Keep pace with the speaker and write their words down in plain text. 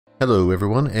Hello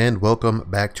everyone, and welcome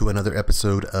back to another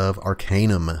episode of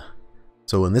Arcanum.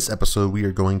 So in this episode we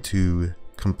are going to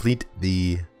complete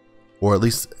or at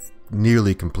least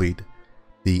nearly complete,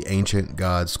 the Ancient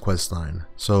Gods questline.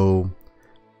 So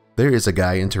there is a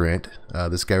guy in Tarant,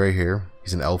 this guy right here.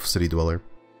 He's an elf city dweller,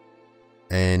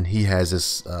 and he has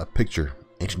this picture,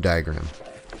 ancient diagram.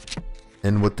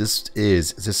 And what this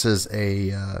is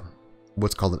a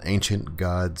what's called an Ancient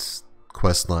Gods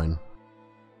questline.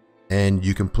 And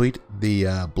you complete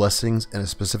the blessings in a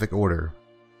specific order,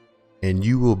 and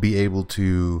you will be able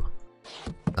to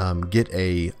get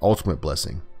a ultimate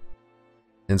blessing.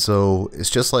 And so it's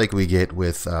just like we get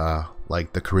with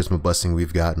like the charisma blessing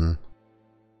we've gotten.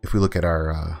 If we look at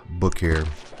our book here,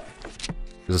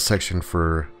 there's a section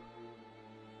for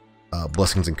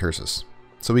blessings and curses.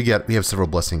 So we have several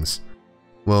blessings.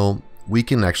 Well, we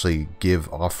can actually give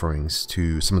offerings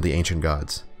to some of the ancient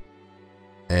gods,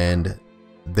 and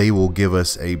they will give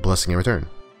us a blessing in return.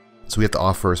 So we have to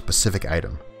offer a specific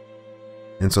item.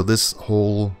 And so this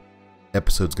whole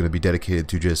episode is going to be dedicated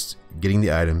to just getting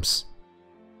the items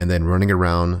and then running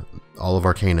around all of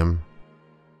Arcanum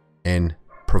and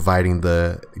getting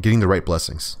the right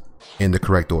blessings in the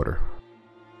correct order.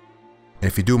 And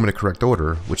if you do them in the correct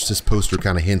order, which this poster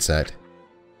kind of hints at,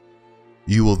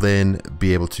 you will then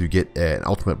be able to get an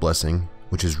ultimate blessing,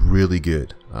 which is really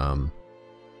good.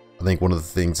 I think one of the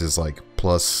things is like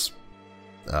plus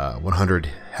 100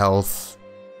 health,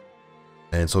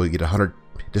 and so we get 100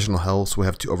 additional health, so we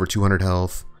have over 200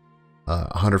 health,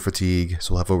 100 fatigue,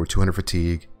 so we'll have over 200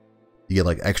 fatigue. You get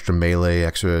like extra melee,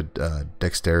 extra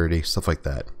dexterity, stuff like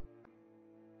that.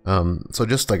 So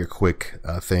just like a quick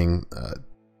thing,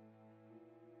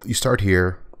 you start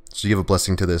here, so you have a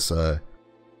blessing to this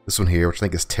this one here, which I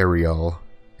think is Teriel,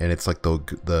 and it's like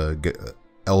the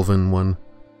elven one.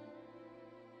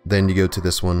 Then you go to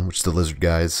this one, which is the lizard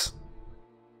guys.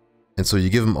 And so you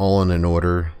give them all in an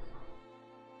order.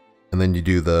 And then you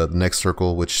do the next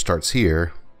circle, which starts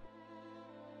here.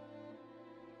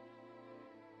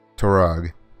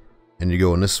 Torag. And you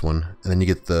go in this one. And then you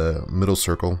get the middle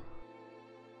circle,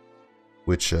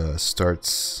 which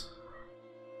starts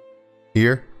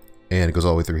here. And it goes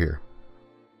all the way through here.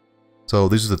 So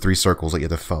these are the three circles that you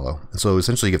have to follow. And so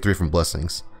essentially you get 3 different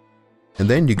blessings. And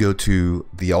then you go to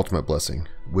the ultimate blessing,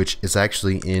 which is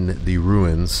actually in the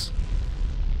ruins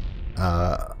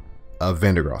of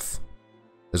Vandergroth.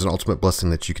 There's an ultimate blessing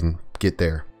that you can get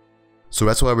there. So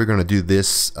that's why we're going to do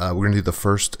this. We're going to do the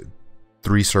first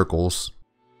 3 circles.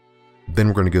 Then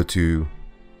we're going to go to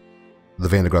the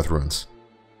Vandergroth ruins.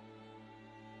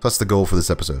 That's the goal for this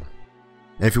episode.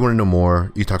 And if you want to know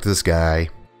more, you talk to this guy,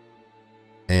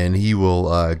 and he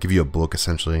will give you a book,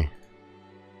 essentially.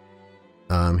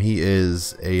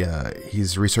 He's a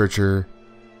researcher,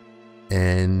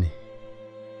 and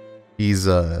he's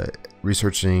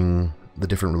researching the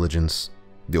different religions,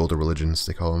 the older religions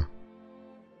they call them,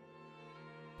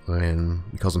 and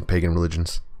he calls them pagan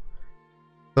religions.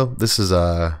 So this is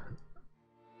all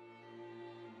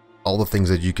the things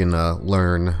that you can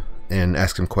learn and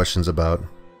ask him questions about,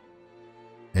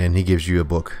 and he gives you a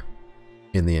book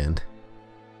in the end.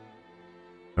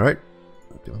 All right.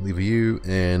 I'll leave you,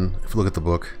 and if you look at the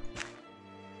book,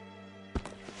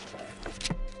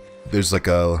 there's like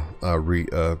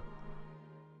some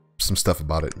stuff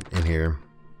about it in here,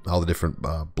 all the different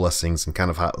blessings and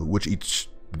kind of which each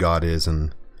god is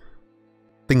and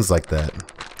things like that.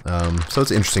 So it's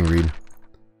an interesting read.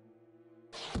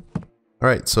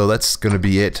 Alright, so that's going to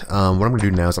be it. What I'm going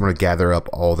to do now is I'm going to gather up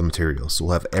all the materials, so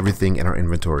we'll have everything in our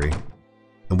inventory,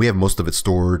 and we have most of it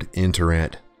stored in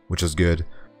Tarant, which is good.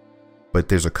 But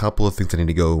there's a couple of things I need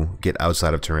to go get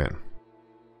outside of Tarant.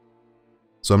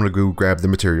 So I'm going to go grab the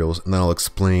materials, and then I'll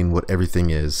explain what everything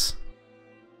is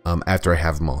after I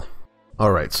have them all.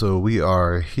 Alright, so we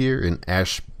are here in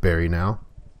Ashbury now.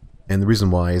 And the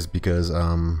reason why is because,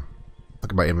 look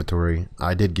at my inventory.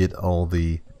 I did get all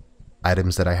the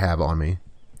items that I have on me.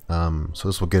 So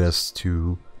this will get us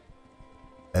to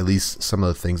at least some of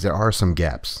the things. There are some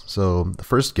gaps. So the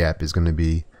first gap is going to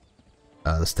be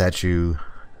the statue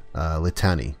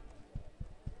Litani.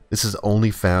 This is only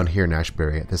found here in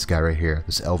Ashbury at this guy right here,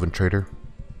 this elven trader.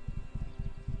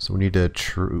 So we need to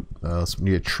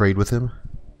trade with him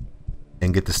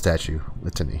and get the statue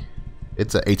Litani.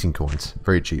 It's 18 coins,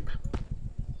 very cheap.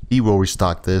 He will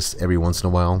restock this every once in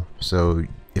a while, so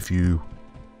if you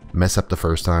mess up the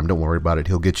first time, don't worry about it.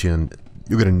 He'll get you, and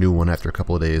you'll get a new one after a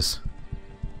couple of days.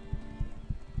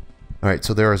 All right,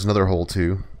 so there is another hole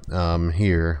too.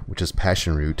 Here, which is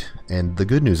passion root, and the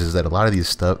good news is that a lot of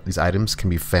these items can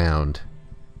be found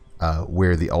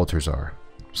where the altars are.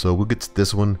 So we'll get to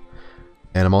this one,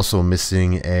 and I'm also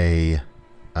missing a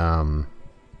another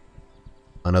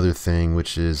thing,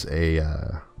 which is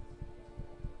a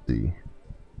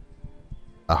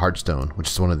heartstone, which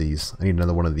is one of these. I need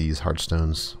another one of these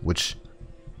heartstones, which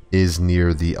is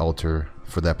near the altar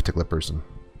for that particular person.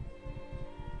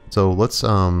 So let's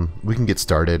we can get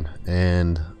started,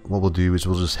 and what we'll do is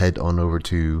we'll just head on over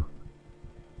to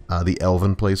the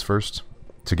elven place first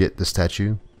to get the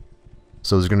statue.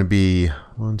 So there's going to be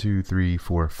 1, 2, 3,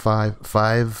 4,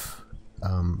 5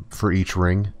 for each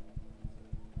ring.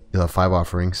 You'll have 5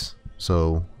 offerings,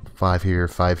 so 5 here,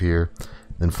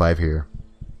 then 5 here.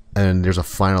 And there's a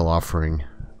final offering,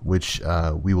 which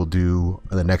we will do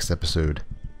in the next episode.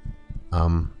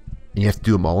 You have to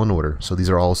do them all in order, so these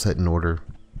are all set in order,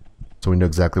 so we know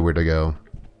exactly where to go.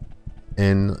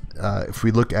 And if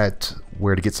we look at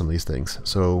where to get some of these things,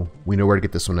 so we know where to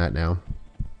get this one at now.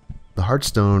 The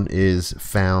Heartstone is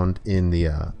found in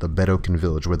the Bedokan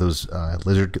village, where those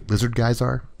lizard guys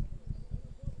are.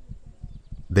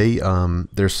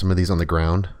 There's some of these on the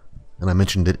ground, and I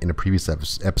mentioned it in a previous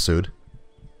episode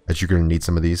that you're going to need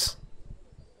some of these.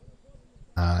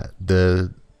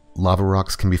 The lava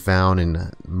rocks can be found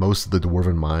in most of the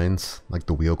dwarven mines, like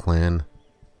the Wheel Clan,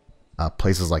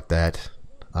 places like that.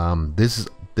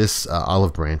 This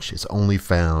olive branch is only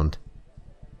found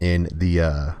in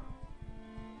the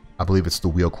I believe it's the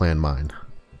Wheel Clan mine.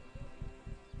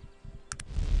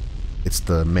 It's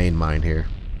the main mine here.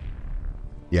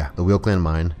 Yeah, the Wheel Clan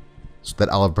mine. So that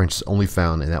olive branch is only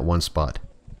found in that one spot.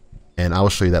 And I will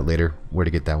show you that later, where to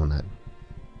get that one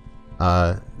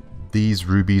at. These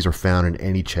rubies are found in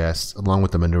any chest, along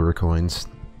with the manure coins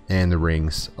and the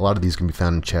rings. A lot of these can be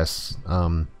found in chests.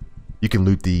 You can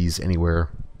loot these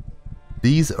anywhere.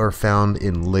 These are found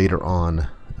in later on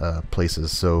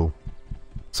places, so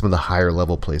some of the higher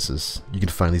level places. You can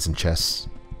find these in chests.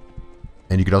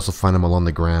 And you could also find them along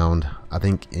the ground. I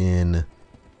think in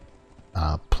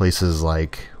places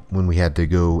like when we had to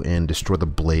go and destroy the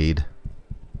blade,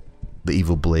 the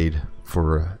evil blade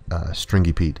for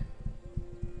Stringy Pete.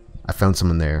 I found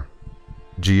some in there.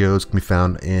 Geodes can be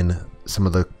found in some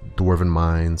of the dwarven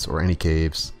mines or any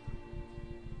caves.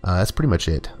 That's pretty much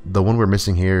it. The one we're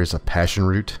missing here is a passion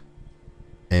root,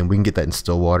 and we can get that in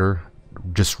Stillwater,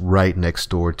 just right next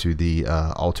door to the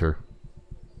altar.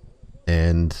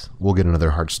 And we'll get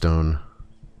another heartstone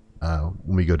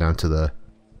when we go down to the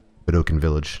Bedokan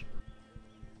village.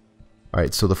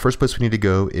 Alright, so the first place we need to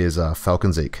go is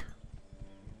Falcon's Acre.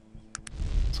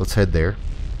 So let's head there.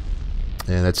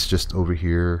 And that's just over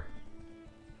here.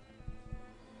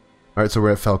 Alright, so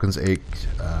we're at Falcon's Acre.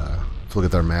 Let's look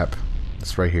at our map.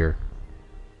 It's right here.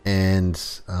 And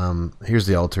here's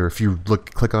the altar. If you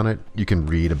click on it, you can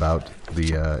read about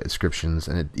the inscriptions,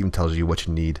 and it even tells you what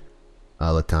you need.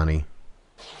 Latani.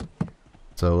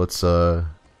 So let's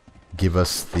give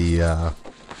us the...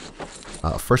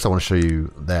 first I want to show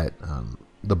you that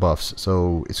the buffs.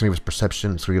 So it's going to give us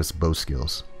perception, it's going to give us bow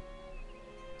skills.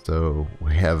 So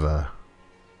we have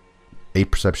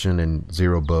 8 perception and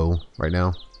 0 bow right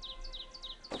now.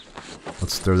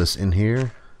 Let's throw this in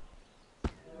here.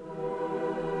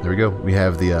 There we go. We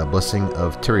have the blessing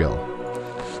of Tyrael.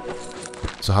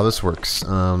 So how this works,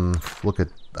 look at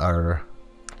our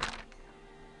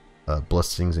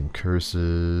blessings and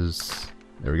curses.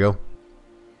 There we go.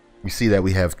 You see that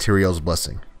we have Tyrael's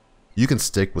blessing. You can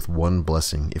stick with one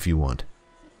blessing if you want.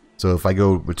 So if I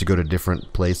were to go to a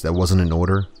different place that wasn't in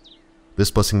order,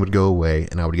 this blessing would go away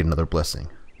and I would get another blessing.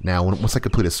 Now once I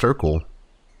complete a circle,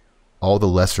 all the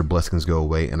lesser blessings go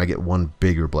away and I get one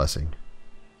bigger blessing.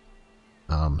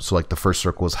 So like the first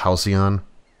circle is Halcyon.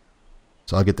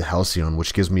 So I'll get the Halcyon,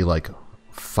 which gives me like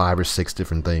 5 or 6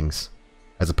 different things,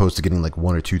 as opposed to getting like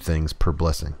 1 or 2 things per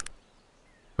blessing.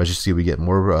 But as you see, we get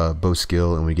more bow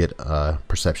skill and we get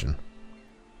perception.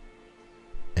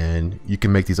 And you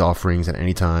can make these offerings at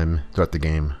any time throughout the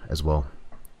game as well.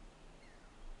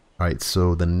 Alright,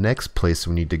 so the next place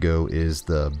we need to go is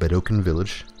the Bedokan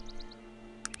village.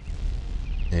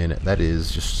 And that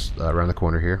is just around the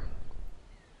corner here.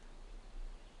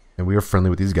 And we are friendly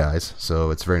with these guys,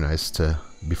 so it's very nice to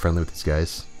be friendly with these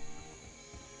guys.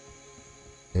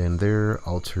 And their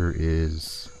altar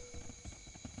is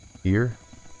here.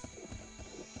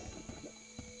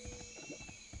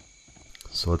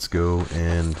 So let's go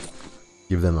and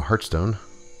give them a heartstone.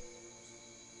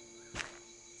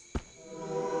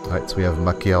 Alright, so we have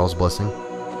Makiel's blessing.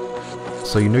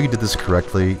 So you know you did this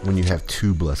correctly when you have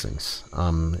 2 blessings.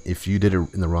 If you did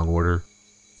it in the wrong order,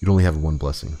 you'd only have 1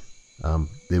 blessing.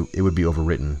 It would be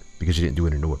overwritten because you didn't do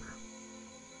it in order.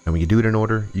 And when you do it in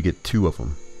order, you get 2 of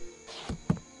them.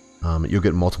 You'll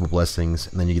get multiple blessings,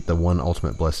 and then you get the 1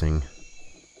 ultimate blessing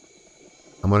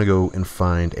I'm going to go and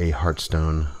find a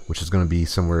heartstone, which is going to be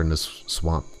somewhere in this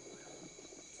swamp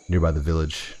nearby the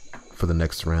village for the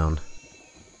next round.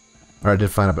 Alright, I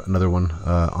did find another one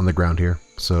on the ground here,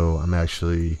 so I'm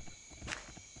actually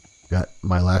got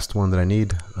my last one that I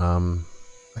need.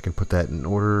 I can put that in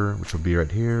order, which will be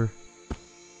right here.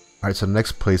 Alright, so the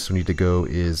next place we need to go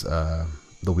is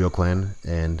the Wheel Clan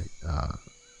and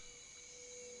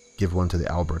give one to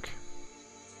the Albrecht.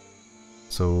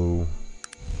 So,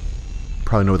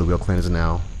 probably know where the Wheel Clan is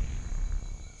now.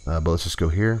 But let's just go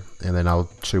here, and then I'll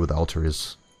show you what the altar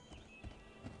is.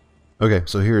 Okay,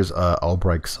 so here's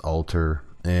Albrecht's altar,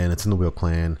 and it's in the Wheel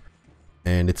Clan,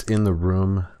 and it's in the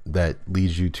room that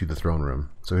leads you to the throne room.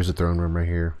 So here's the throne room right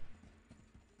here.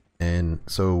 And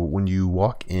so when you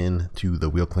walk into the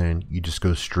Wheel Clan, you just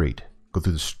go straight. Go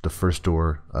through the first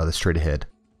door, that's straight ahead.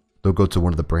 Don't go to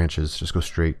one of the branches, just go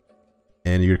straight.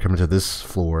 And you're coming to this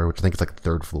floor, which I think is like the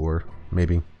 3rd floor,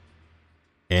 maybe.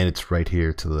 And it's right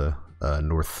here to the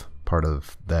north part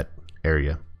of that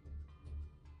area.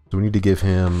 So we need to give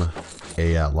him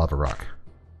a lava rock.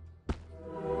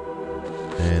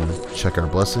 And check our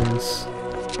blessings.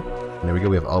 And there we go,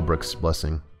 we have Albrecht's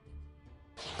blessing.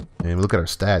 And we look at our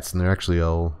stats, and they're actually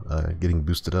all getting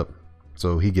boosted up.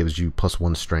 So he gives you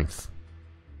 +1 strength.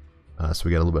 So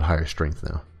we got a little bit higher strength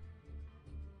now.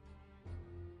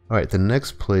 Alright, the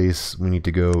next place we need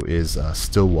to go is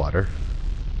Stillwater.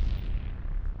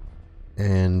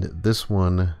 And this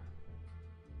one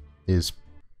is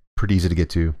pretty easy to get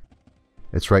to.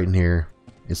 It's right in here.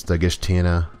 It's the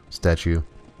Gishtiana statue.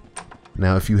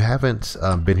 Now, if you haven't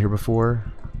been here before,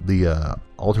 the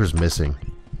altar's missing.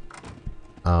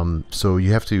 So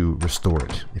you have to restore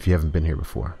it if you haven't been here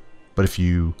before. But if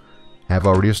you have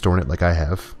already restored it, like I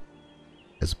have,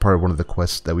 as part of one of the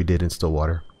quests that we did in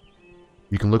Stillwater,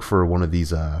 you can look for one of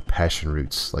these passion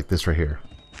roots, like this right here.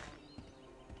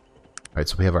 Alright,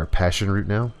 so we have our passion root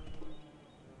now,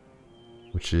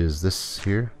 which is this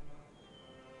here.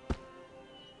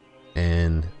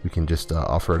 And we can just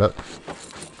offer it up.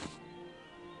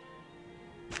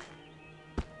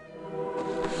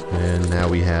 And now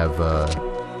we have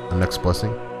a next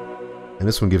blessing. And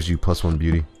this one gives you +1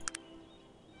 beauty.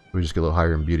 We just get a little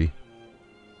higher in beauty.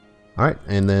 Alright,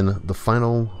 and then the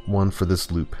final one for this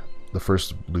loop. The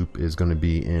first loop is going to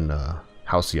be in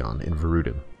Halcyon in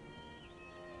Varudin.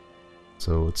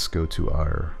 So let's go to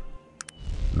our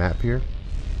map here.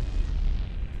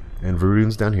 And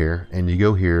Varudin's down here. And you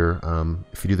go here,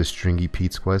 if you do the Stringy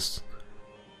Pete's quest,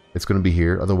 it's going to be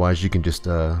here. Otherwise, you can just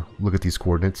look at these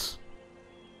coordinates.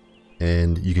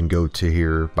 And you can go to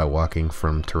here by walking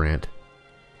from Tarant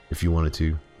if you wanted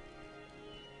to.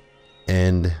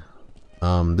 And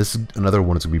this is another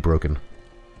one that's going to be broken.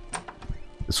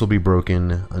 This will be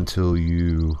broken until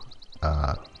you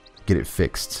get it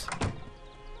fixed,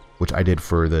 which I did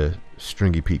for the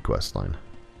Stringy Pete quest line.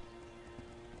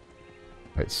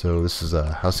 Alright, so this is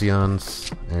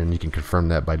Halcyon's, and you can confirm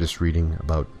that by just reading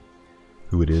about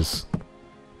who it is.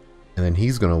 And then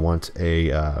he's going to want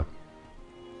a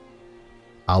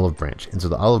olive branch. And so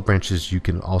the olive branches you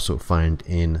can also find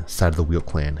inside of the Wheel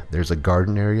Clan. There's a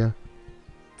garden area,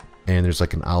 and there's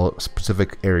like an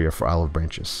specific area for olive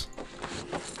branches.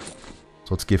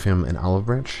 So let's give him an olive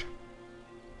branch.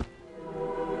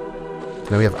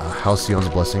 Now we have Halcyon's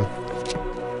blessing.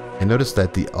 And notice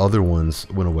that the other ones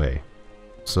went away.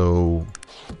 So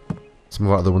some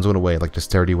of our other ones went away, like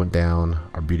dexterity went down,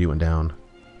 our beauty went down,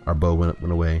 our bow went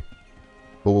away.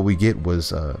 But what we get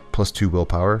was +2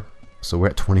 willpower. So we're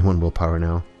at 21 willpower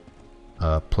now.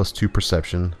 +2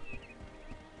 perception.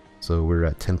 So we're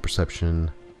at 10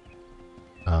 perception.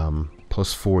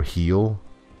 +4 heal.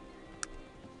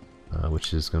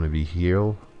 Which is going to be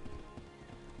heal.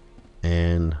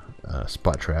 And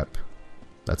spot trap.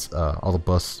 That's all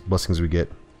the blessings we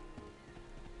get.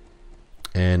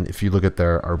 And if you look at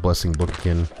our blessing book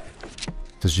again,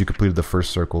 it says you completed the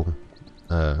first circle.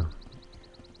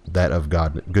 That of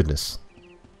goodness.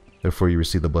 Therefore you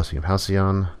receive the blessing of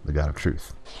Halcyon, the god of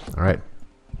truth. Alright.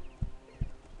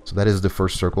 So that is the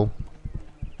first circle.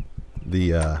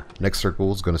 The next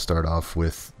circle is going to start off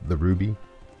with the ruby.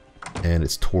 And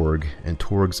it's Torg. And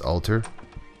Torg's altar.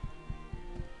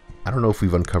 I don't know if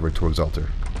we've uncovered Torg's altar.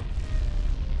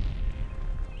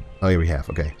 Oh yeah, we have.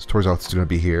 Okay. So Torg's altar is going to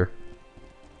be here.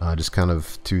 Just kind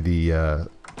of to the,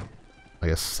 I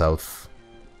guess,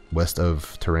 southwest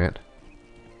of Tarant.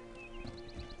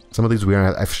 Some of these we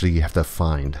actually have to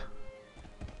find.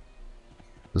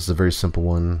 This is a very simple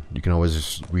one. You can always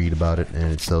just read about it,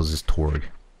 and it tells us Torg.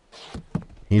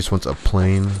 He just wants a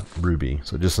plain ruby.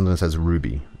 So just something that says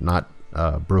ruby. Not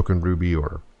broken ruby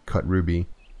or cut ruby.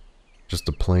 Just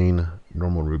a plain,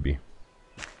 normal ruby.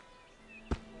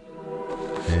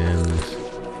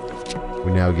 And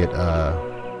we now get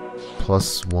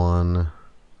 +1.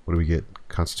 What do we get?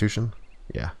 Constitution?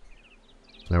 Yeah.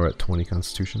 Now we're at 20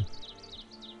 Constitution.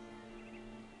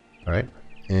 Alright.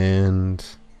 And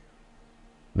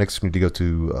next we need to go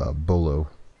to Bolo.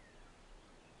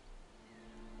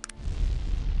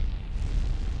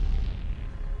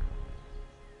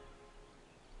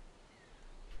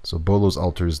 So Bolo's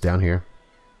altar is down here.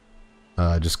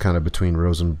 Just kind of between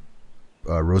Roseboro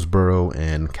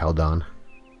and Caldon.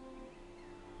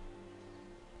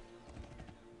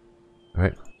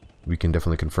 Alright, we can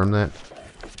definitely confirm that.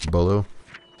 Bolo.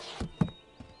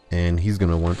 And he's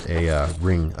going to want a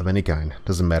ring of any kind.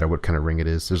 Doesn't matter what kind of ring it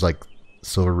is. There's like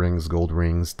silver rings, gold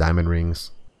rings, diamond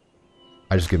rings.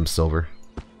 I just give him silver.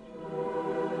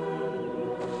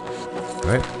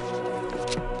 Alright.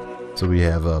 So we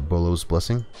have Bolo's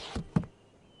Blessing.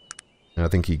 And I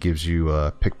think he gives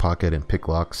you pickpocket and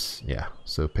picklocks. Yeah,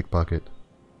 so pickpocket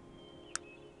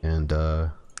and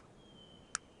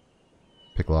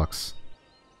picklocks.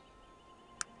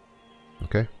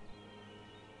 Okay.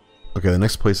 Okay, the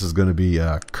next place is going to be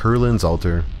Curlin's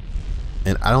Altar.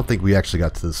 And I don't think we actually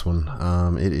got to this one.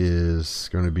 It is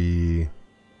going to be,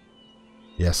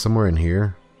 yeah, somewhere in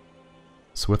here.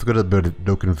 So we have to go to the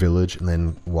Doken Village and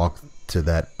then walk to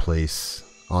that place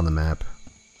on the map.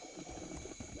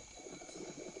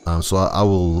 So I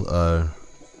will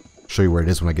show you where it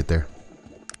is when I get there.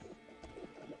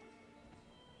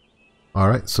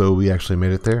 Alright, so we actually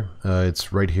made it there.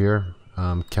 It's right here.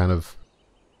 Kind of,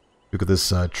 look at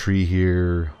this tree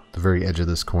here, the very edge of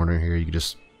this corner here. You can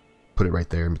just put it right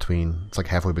there in between. It's like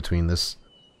halfway between this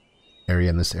area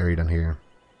and this area down here.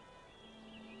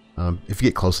 If you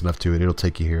get close enough to it, it'll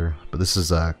take you here. But this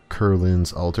is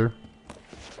Curlin's Altar.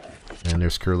 And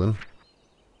there's Curlin.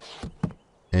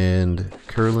 And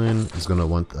Curlin is going to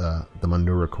want the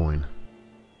Manura coin.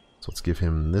 So let's give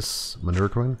him this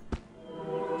Manura coin.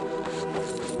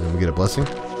 And we get a blessing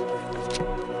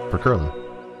for Curlin.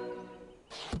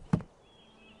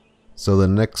 So the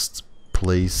next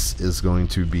place is going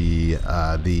to be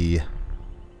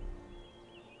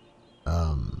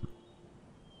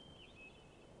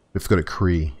we have to go to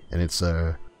Kree, and it's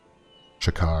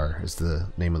Shakar is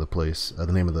the name of the place,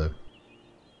 the name of the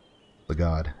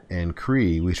god. And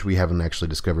Kree, which we haven't actually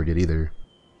discovered yet either,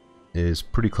 is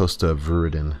pretty close to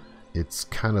Viridin. It's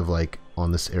kind of like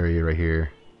on this area right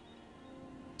here.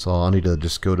 So I'll need to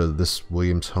just go to this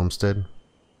Williams homestead,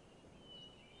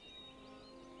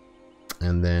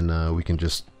 and then we can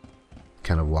just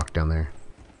kind of walk down there.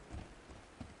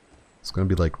 It's gonna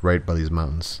be like right by these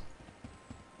mountains.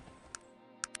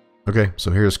 Okay, so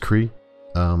here's Kree.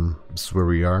 This is where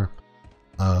we are.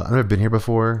 I've never been here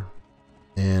before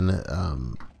in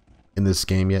this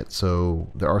game yet, so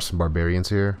there are some barbarians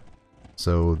here.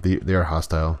 So they are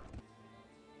hostile.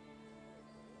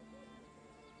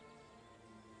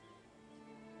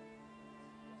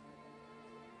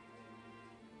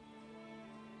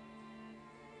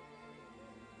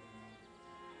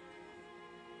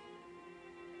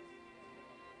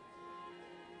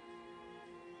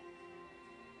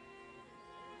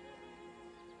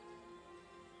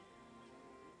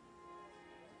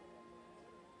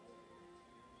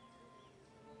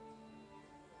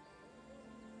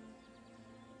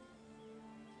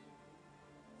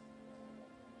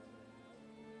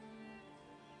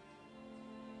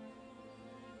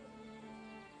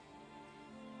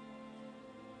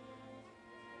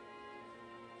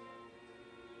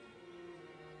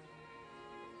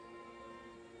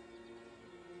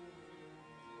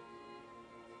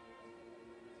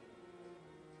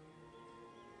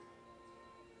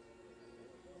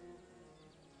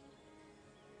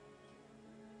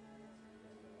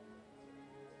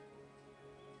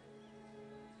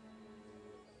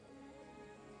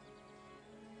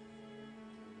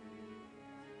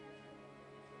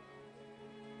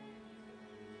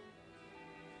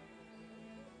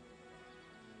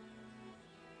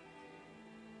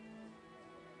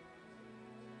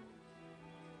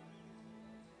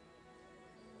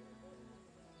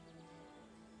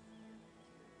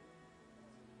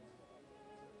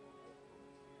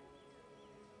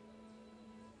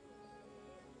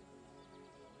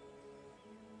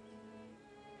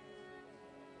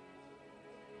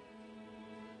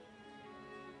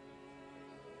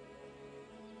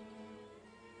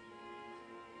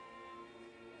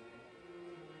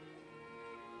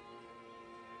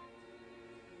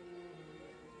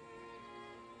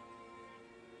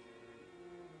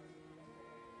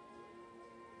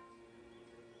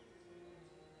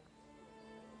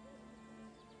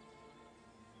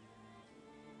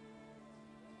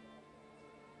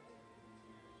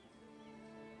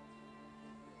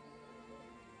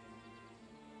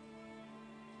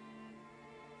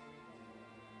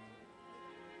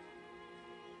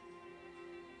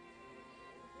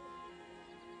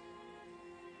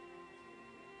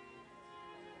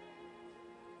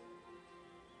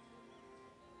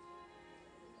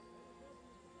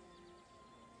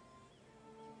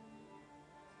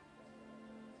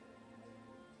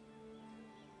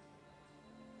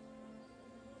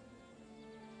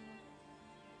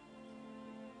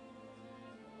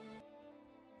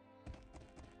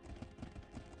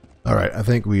 Alright, I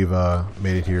think we've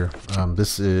made it here.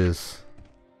 This is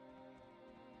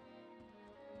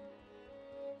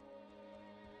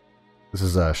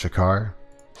Shakar.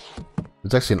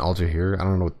 There's actually an altar here. I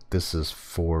don't know what this is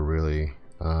for really.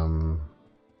 But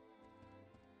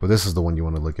this is the one you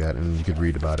want to look at, and you could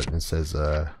read about it. And it says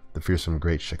the fearsome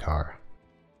great Shakar.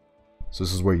 So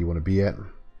this is where you want to be at.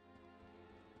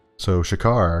 So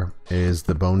Shakar is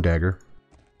the bone dagger.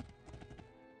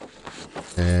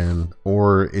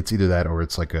 Or it's either that or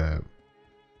it's like a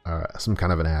some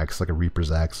kind of an axe, like a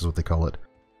reaper's axe is what they call it.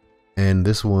 And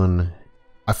this one,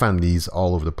 I found these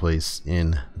all over the place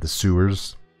in the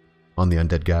sewers on the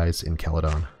undead guys in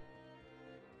Caledon.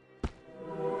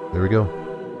 There we go.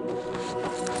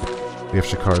 We have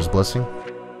Shakar's blessing.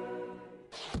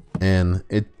 And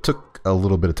it took a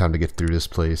little bit of time to get through this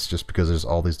place just because there's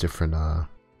all these different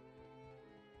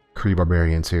Kree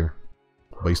barbarians here.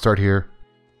 But you start here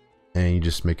and you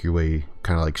just make your way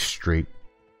kind of like straight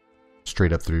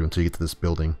up through until you get to this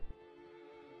building.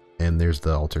 And there's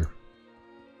the altar.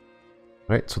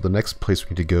 Alright, so the next place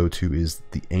we need to go to is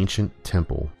the Ancient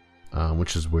Temple,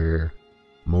 which is where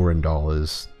Morindal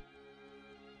is.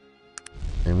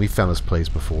 And we found this place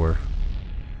before.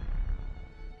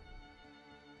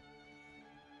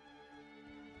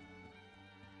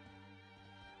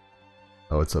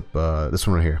 Oh, it's up, this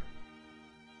one right here.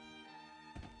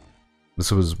 This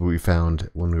was what we found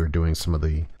when we were doing some of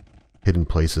the Hidden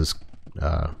Places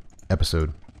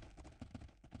episode.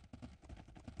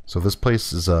 So this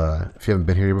place is, if you haven't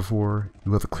been here before,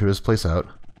 you have to clear this place out.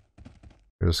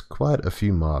 There's quite a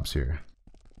few mobs here.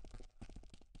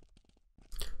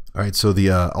 Alright, so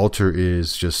the altar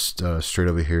is just straight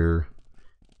over here.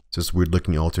 It's this weird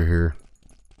looking altar here.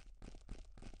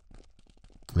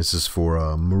 This is for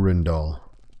Morindal.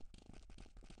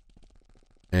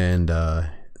 And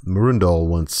Morindal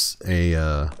wants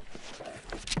a,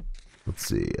 let's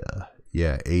see,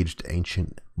 yeah, aged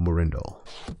ancient Morindal.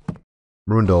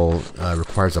 Morindal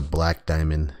requires a black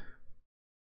diamond.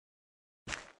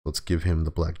 Let's give him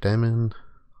the black diamond.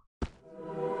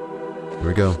 Here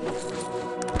we go.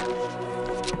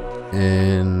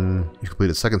 And you complete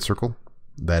a second circle,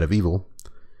 that of evil.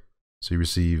 So you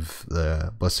receive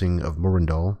the blessing of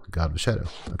Morindal, god of the shadow.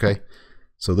 Okay,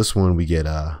 so this one we get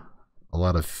a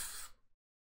lot of,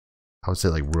 I would say,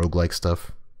 like roguelike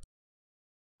stuff.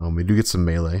 We do get some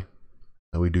melee,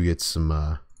 and we do get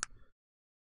some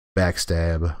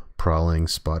backstab, prowling,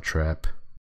 spot trap.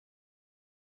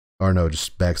 Or no,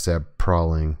 just backstab,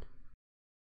 prowling.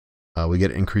 We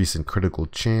get an increase in critical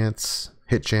chance,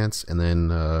 hit chance, and then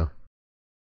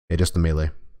yeah, just the melee.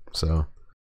 So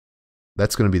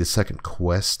that's going to be the second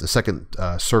quest, the second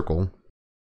circle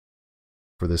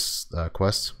for this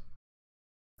quest.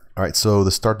 Alright, so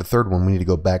to start the third one, we need to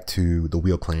go back to the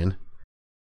Wheel Clan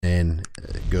and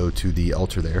go to the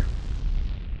altar there.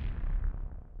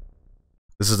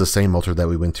 This is the same altar that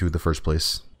we went to the first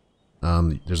place.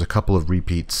 There's a couple of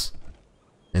repeats,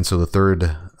 and so the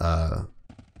third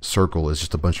circle is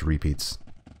just a bunch of repeats.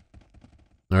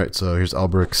 Alright, so here's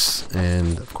Albrix,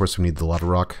 and of course we need the lava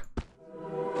rock.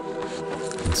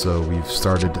 And so we've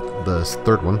started the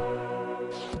third one.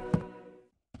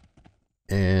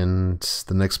 And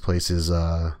the next place is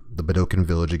the Bedokan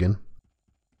village again.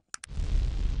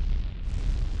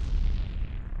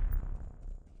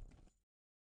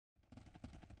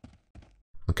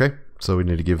 Okay, so we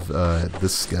need to give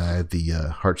this guy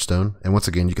the Heartstone. And once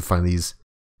again, you can find these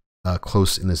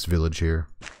close in this village here.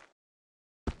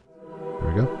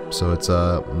 There we go. So it's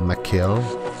Makel.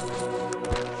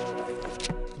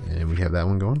 And we have that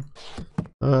one going.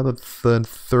 The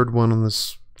third one on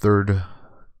this third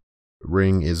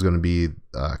ring is going to be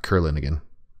Curlin again.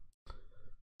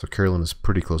 So Curlin is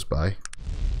pretty close by.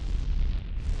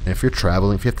 And if you're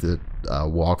traveling, if you have to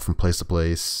walk from place to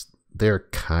place, they're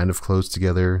kind of close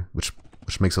together, which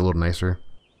makes it a little nicer.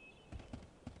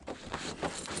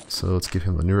 So let's give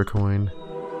him the Nura coin.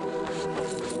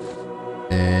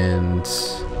 And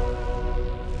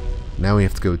now we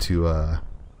have to go to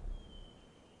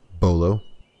Bolo,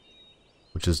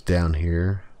 which is down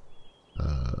here.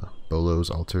 Bolo's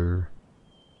altar.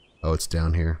 Oh, it's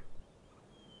down here.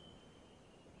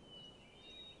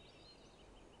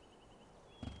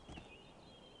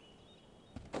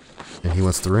 And he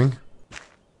wants the ring.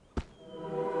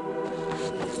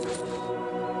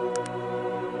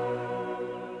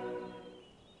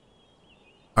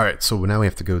 Alright, so now we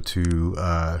have to go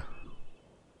to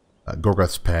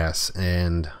Gorgoth's Pass,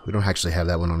 and we don't actually have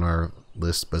that one on our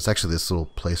list, but it's actually this little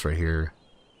place right here.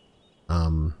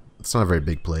 It's not a very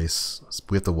big place. So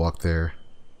we have to walk there.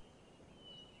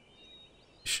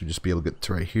 You should just be able to get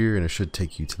to right here, and it should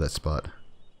take you to that spot.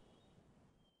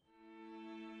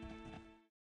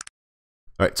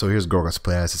 Alright, so here's Gorgas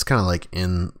Pass. It's kind of like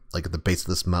in like at the base of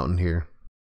this mountain here.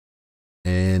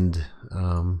 And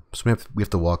so we have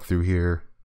to walk through here.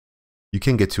 You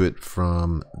can get to it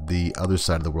from the other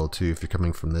side of the world too. If you're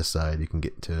coming from this side, you can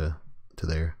get to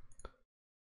there.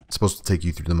 It's supposed to take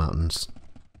you through the mountains.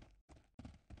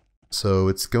 So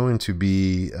it's going to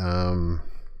be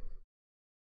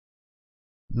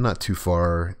not too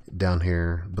far down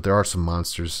here, but there are some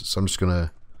monsters, so I'm just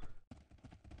gonna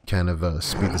kind of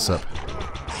speed this up.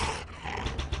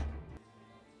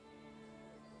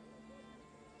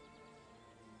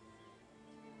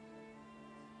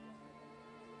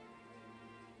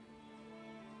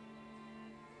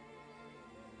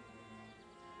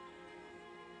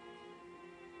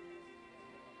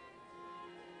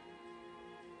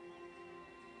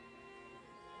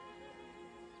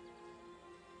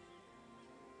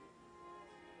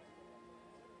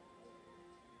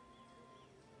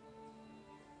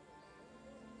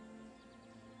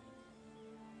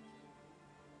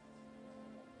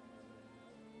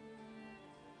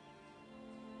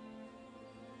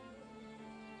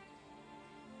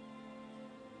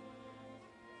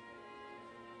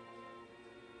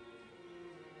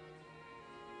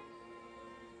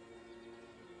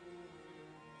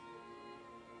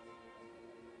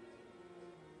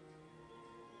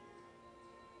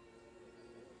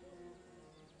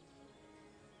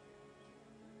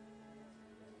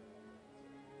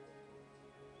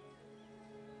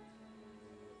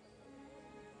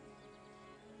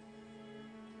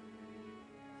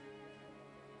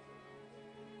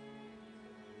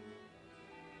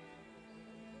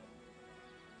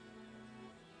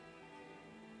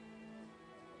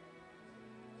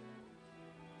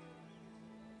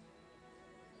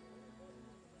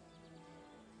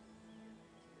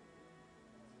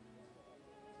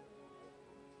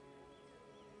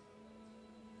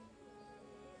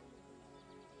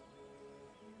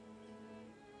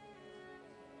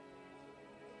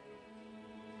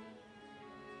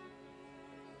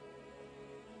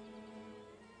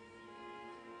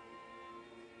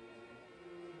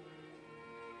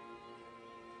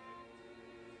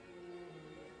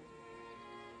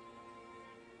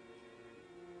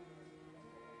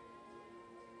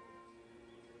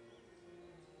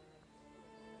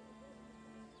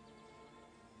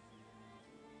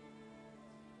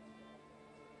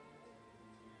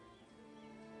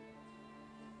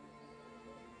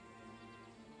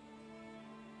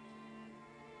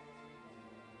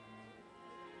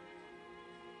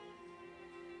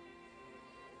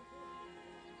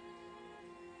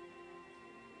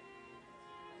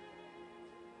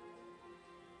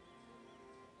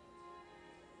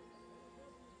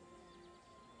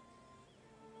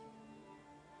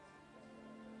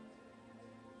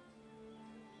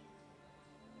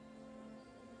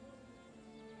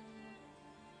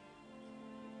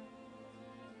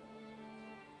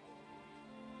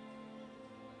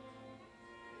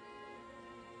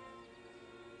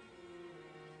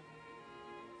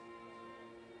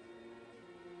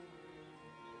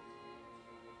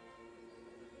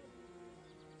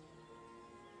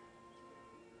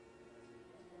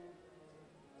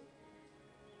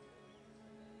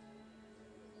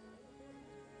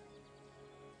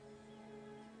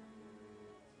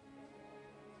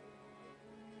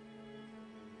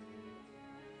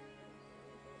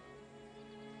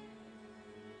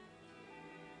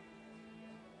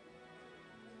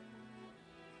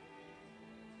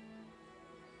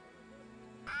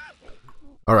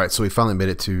 Alright, so we finally made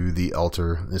it to the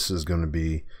altar. This is going to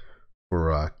be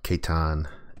for Katan,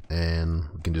 and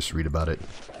we can just read about it.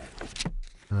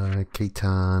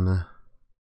 Katan,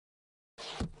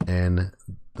 and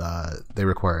they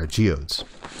require geodes.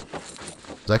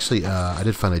 It's actually, I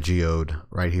did find a geode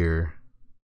right here.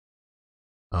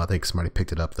 I think somebody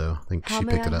picked it up though. I think she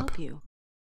picked it up.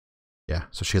 Yeah,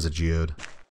 so she has a geode.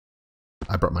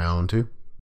 I brought my own too.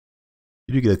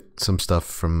 You do get some stuff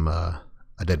from a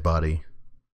dead body.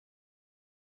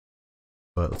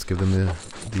 But let's give them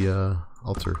the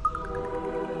altar.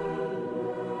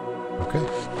 Okay.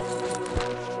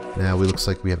 Now we looks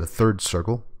like we have a third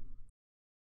circle.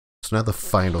 So now the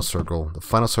final circle. The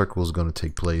final circle is going to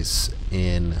take place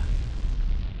in...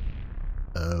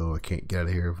 Oh, I can't get out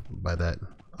of here by that.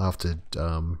 I'll have to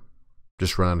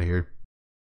just run out of here.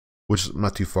 Which is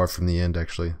not too far from the end,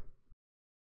 actually.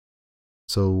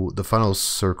 So the final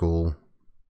circle...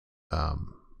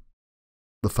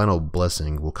 the final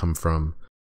blessing will come from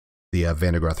the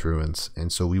Vandegrath ruins,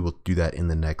 and so we will do that in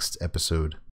the next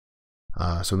episode.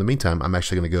 So in the meantime, I'm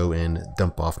actually going to go and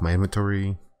dump off my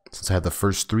inventory since I have the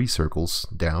first 3 circles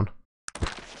down.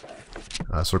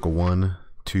 Circle 1,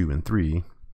 2, and 3.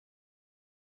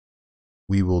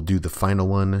 we will do the final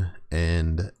one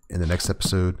and in the next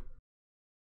episode.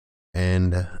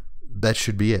 And that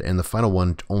should be it. And the final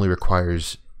one only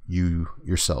requires you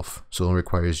yourself. So it only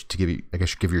requires to give you, I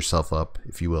guess, give yourself up,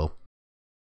 if you will.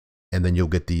 And then you'll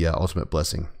get the ultimate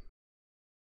blessing.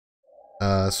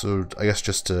 So I guess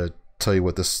just to tell you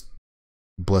what this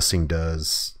blessing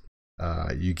does,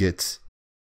 you get,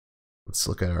 let's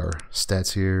look at our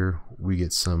stats here. We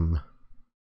get some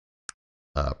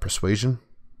persuasion,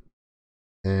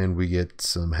 and we get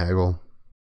some haggle.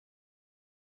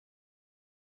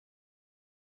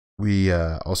 We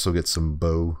also get some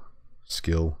bow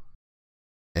skill,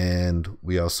 and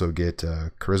we also get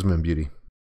charisma and beauty.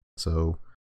 So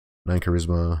 9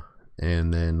 charisma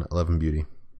and then 11 beauty.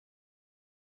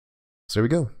 So there we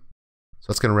go. So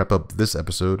that's going to wrap up this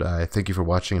episode. I thank you for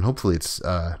watching, and hopefully it's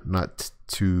not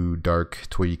too dark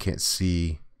to where you can't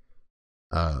see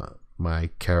my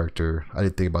character. I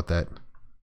didn't think about that.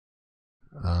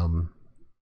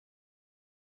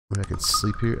 Maybe I can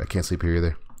sleep here. I can't sleep here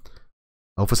either.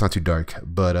 I hope it's not too dark,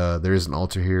 but there is an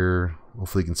altar here.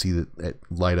 Hopefully you can see that it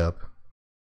light up,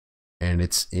 and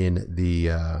it's in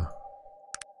the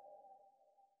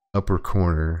upper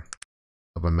corner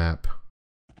of a map.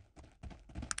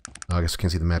 Oh, I guess I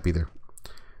can't see the map either.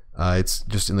 It's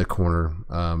just in the corner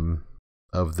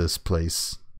of this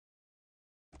place,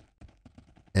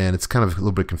 and it's kind of a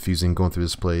little bit confusing going through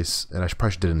this place, and I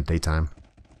probably should do it in daytime,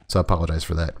 so I apologize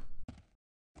for that.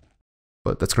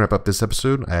 But that's going to wrap up this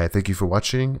episode. I thank you for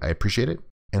watching. I appreciate it,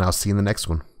 and I'll see you in the next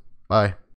one. Bye.